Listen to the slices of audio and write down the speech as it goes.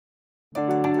Payroll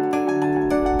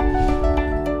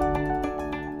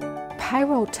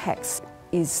tax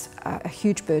is a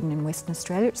huge burden in Western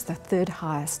Australia. It's the third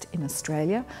highest in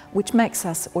Australia, which makes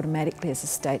us automatically as a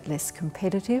state less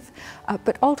competitive.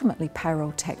 But ultimately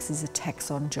payroll tax is a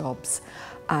tax on jobs.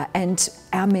 And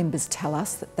our members tell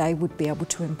us that they would be able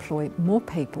to employ more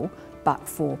people but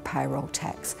for payroll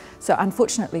tax. So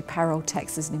unfortunately payroll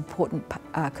tax is an important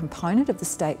component of the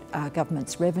state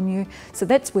government's revenue. So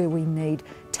that's where we need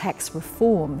tax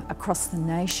reform across the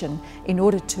nation in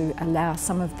order to allow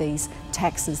some of these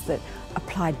taxes that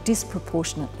apply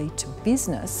disproportionately to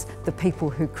business, the people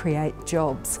who create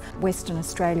jobs. Western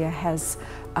Australia has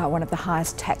one of the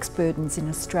highest tax burdens in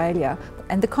Australia,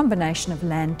 and the combination of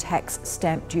land tax,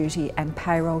 stamp duty and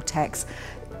payroll tax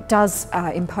does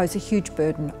impose a huge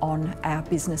burden on our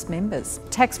business members.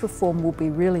 Tax reform will be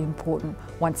really important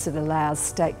once it allows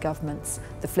state governments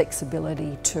the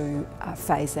flexibility to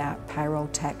phase out payroll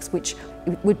tax, which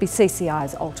would be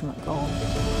CCI's ultimate goal.